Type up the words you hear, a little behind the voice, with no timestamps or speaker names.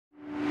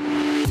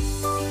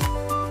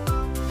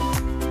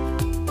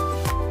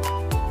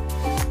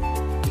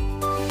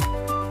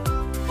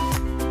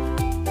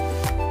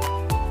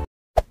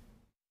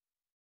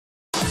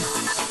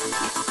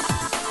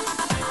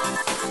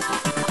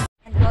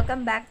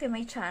welcome back to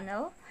my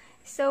channel.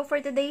 So,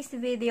 for today's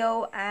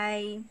video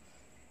ay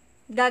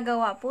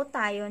gagawa po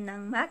tayo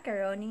ng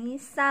macaroni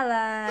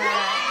salad.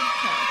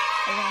 So,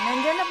 ayan,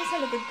 nandiyan na po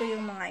sa likod ko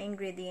yung mga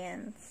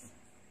ingredients.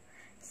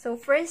 So,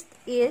 first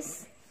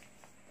is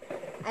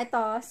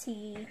ito,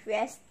 si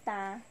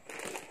Fiesta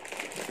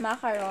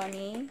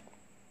macaroni.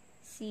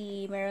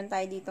 Meron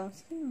tayo ditong,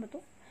 sino ba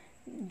to?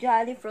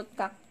 Jolly fruit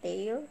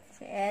cocktail.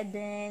 Si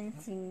Eden,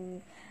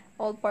 si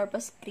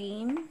all-purpose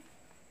cream.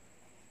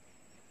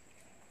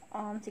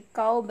 Si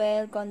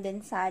Cowbell,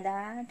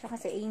 Condensada, tsaka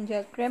si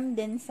Angel,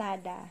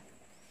 Kremdensada.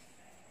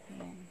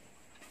 Ayan.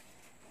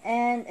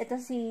 And,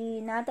 ito si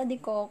Nata De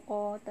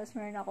Coco. Tapos,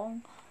 meron akong,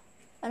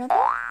 ano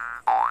to?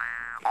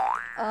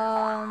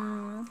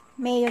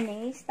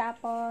 Mayonnaise.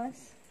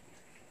 Tapos,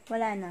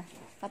 wala na.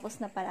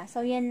 Tapos na pala. So,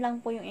 yan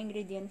lang po yung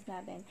ingredients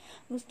natin.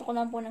 Gusto ko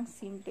lang po ng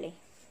simple.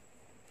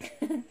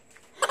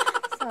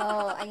 So,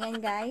 ayan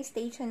guys.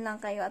 Stay tuned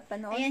lang kayo at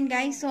panood. Ayan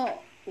guys. So,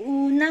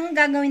 unang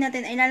gagawin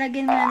natin ay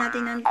lalagyan muna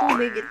natin ng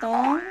tubig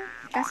itong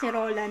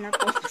kaserola na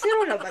to.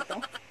 Kaserola ba to?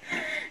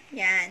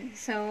 Yan.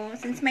 So,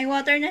 since may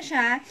water na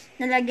siya,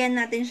 nalagyan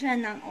natin siya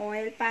ng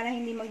oil para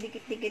hindi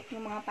magdikit-dikit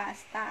yung mga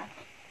pasta.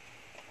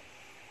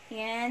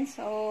 Yan.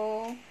 So,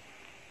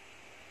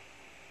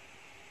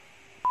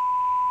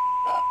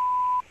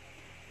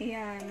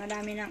 yan.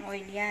 Marami ng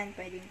oil yan.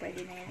 Pwede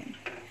na yan.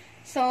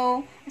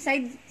 So,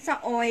 aside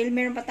sa oil,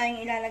 meron pa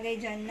tayong ilalagay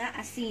dyan na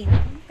asin.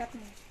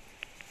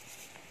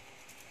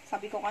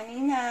 Sabi ko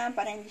kanina,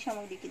 para hindi siya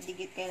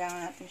magdikit-dikit,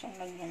 kailangan natin siyang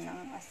lagyan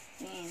ng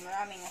asin.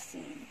 Maraming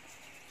asin.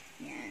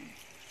 Yan.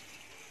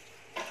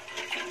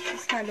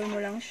 Tapos, halo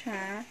mo lang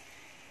siya.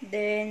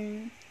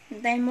 Then,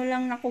 hintayin mo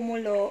lang na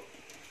kumulo.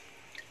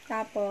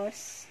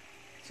 Tapos,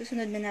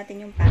 susunod na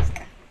natin yung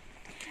pasta.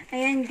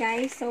 Ayan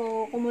guys,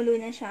 so, kumulo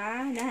na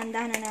siya.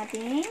 Dahan-dahan na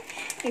natin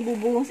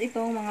ibubuhos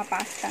itong mga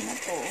pasta na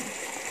to.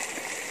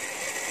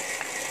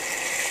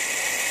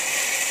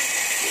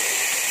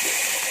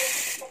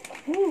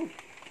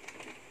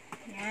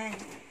 Ayan.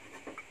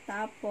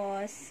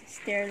 Tapos,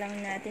 stir lang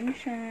natin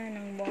siya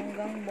ng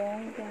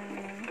bonggang-bongga.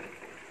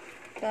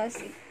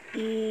 Tapos,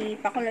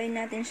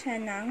 ipakuloyin natin siya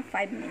ng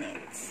 5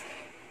 minutes.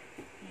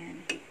 Ayan.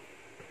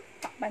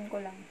 Takpan ko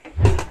lang.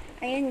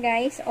 Ayan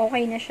guys,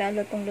 okay na siya.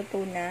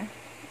 Lutong-luto na.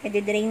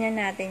 I-drain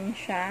na natin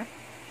siya.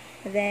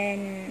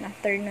 Then,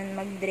 after nun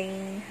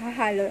mag-drain,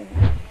 hahalo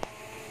na.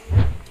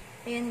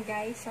 Ayan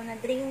guys, so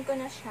na-drain ko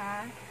na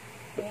siya.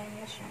 Ayan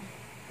na siya.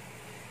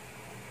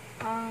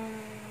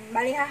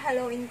 Bali,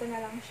 hahaluin ko na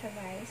lang siya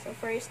guys. So,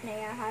 first na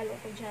ihahalo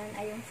ko dyan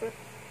ay yung fruit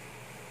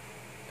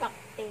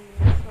cocktail.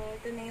 So,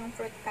 ito na yung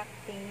fruit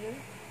cocktail.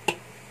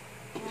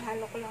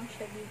 Hahalo ko lang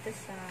siya dito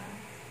sa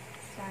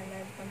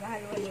salad.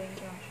 Pag-halo-haloin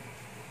ko lang siya.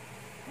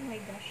 Oh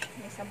my gosh,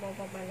 may sabaw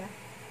pa pala.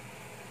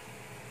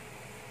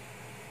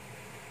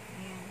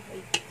 Ayan,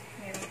 wait.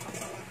 Meron pa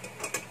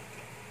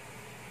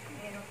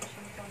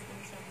siyang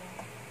konting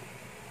sabaw.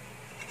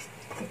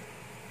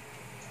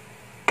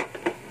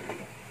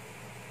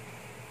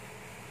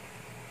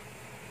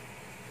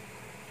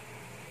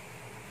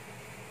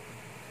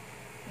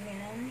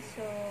 Ayan,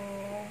 so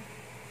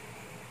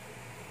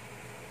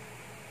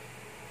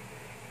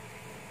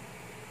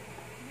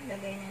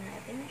lagay na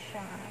natin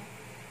siya.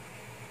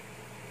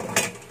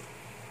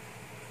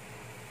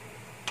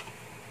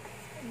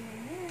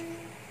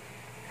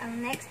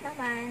 Ang next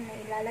naman na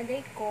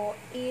ilalagay ko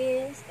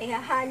is,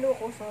 ihahalo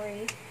ko,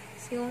 sorry,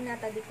 is yung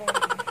Nata De Coco.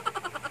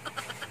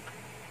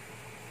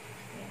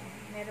 Ayan,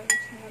 meron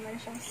naman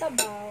siyang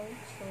sabaw,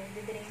 so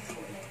didrain ko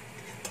ulit.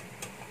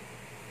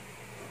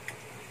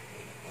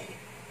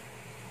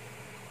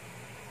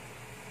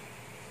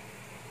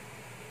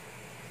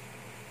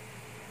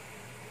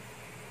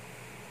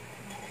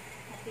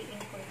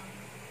 Hatiin ko lang.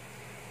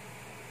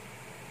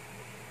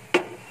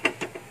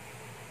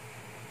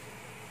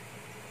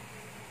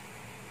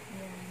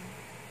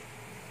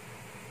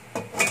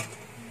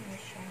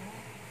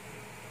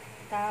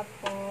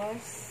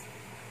 Tapos,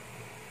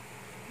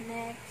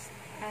 next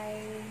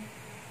ay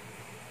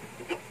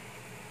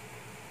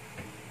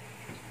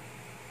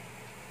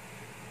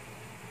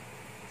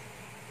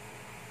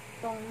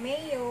itong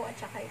mayo at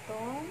saka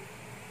itong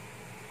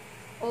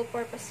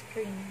all-purpose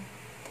cream.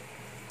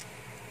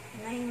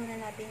 Unahin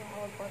muna natin yung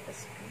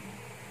all-purpose cream.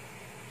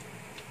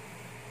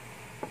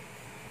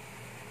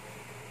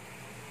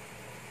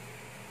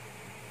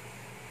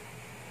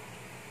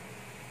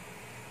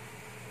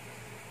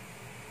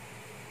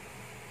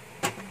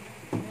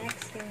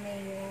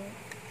 Mayo.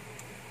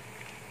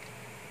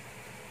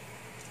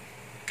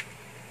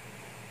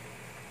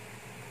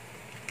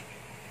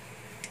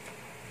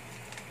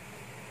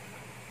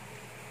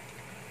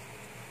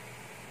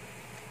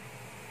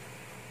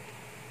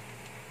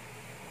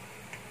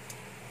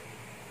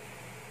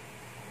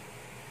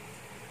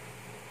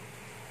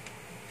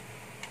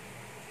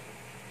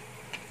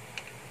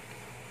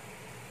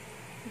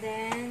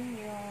 Then,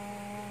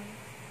 yung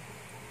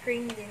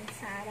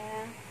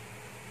Kremdensada.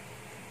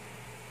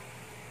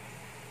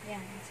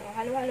 Yan. So,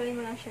 halo-haloin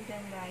mo lang siya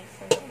dyan, guys.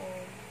 Sa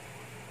loob.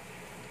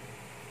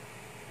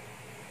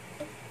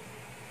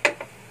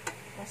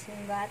 Tapos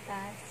yung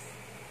gatas.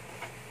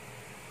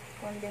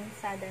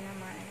 Kondensada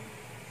naman.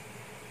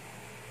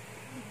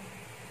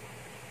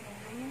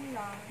 Ganyan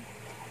lang.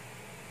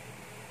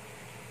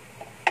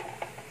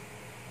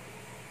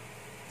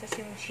 Tapos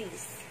yung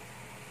cheese.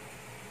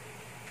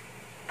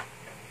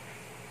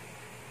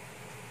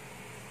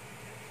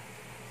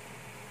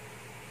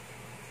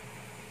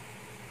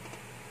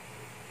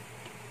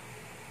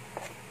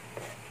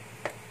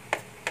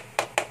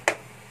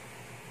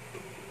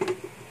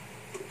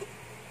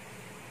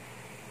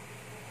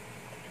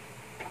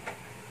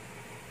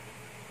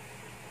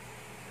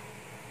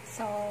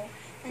 So,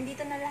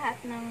 nandito na lahat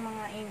ng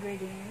mga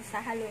ingredients.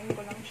 Sahaluin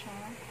ko lang siya.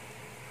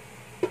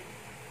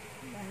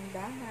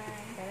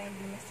 Dahan-dahan para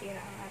hindi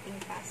masira ang ating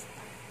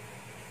pasta.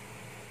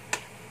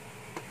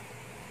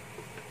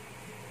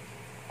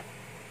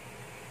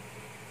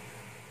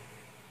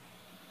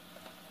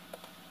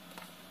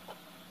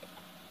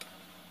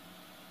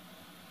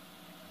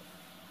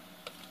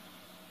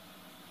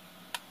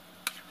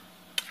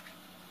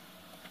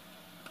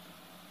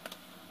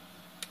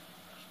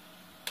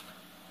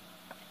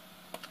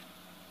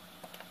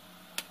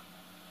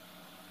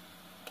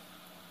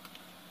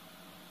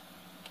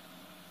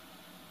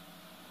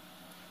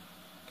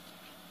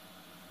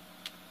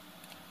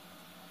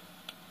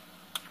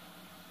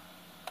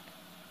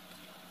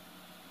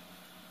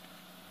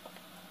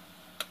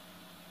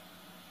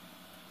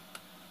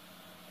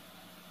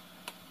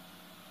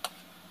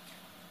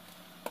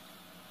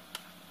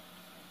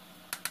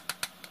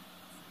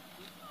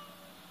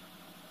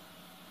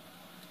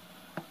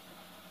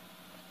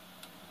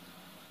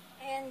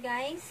 Ayan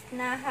guys,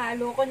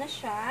 nahalo ko na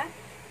siya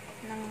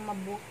ng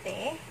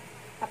mabuti.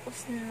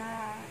 Tapos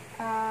na,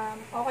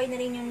 okay na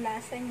rin yung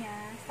lasa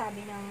niya,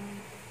 sabi ng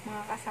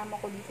mga kasama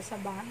ko dito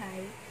sa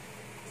bahay.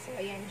 So,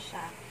 ayan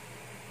siya.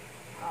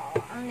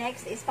 Ang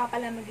next is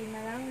papalamagin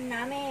na lang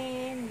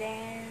namin.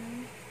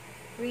 Then,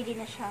 ready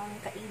na siyang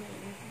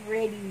kainin.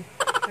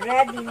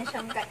 Ready na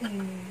siyang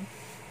kainin.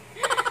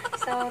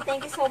 So,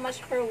 thank you so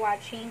much for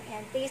watching.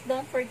 And please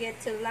don't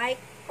forget to like,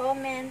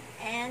 comment,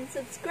 and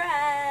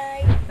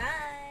subscribe.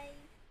 Bye!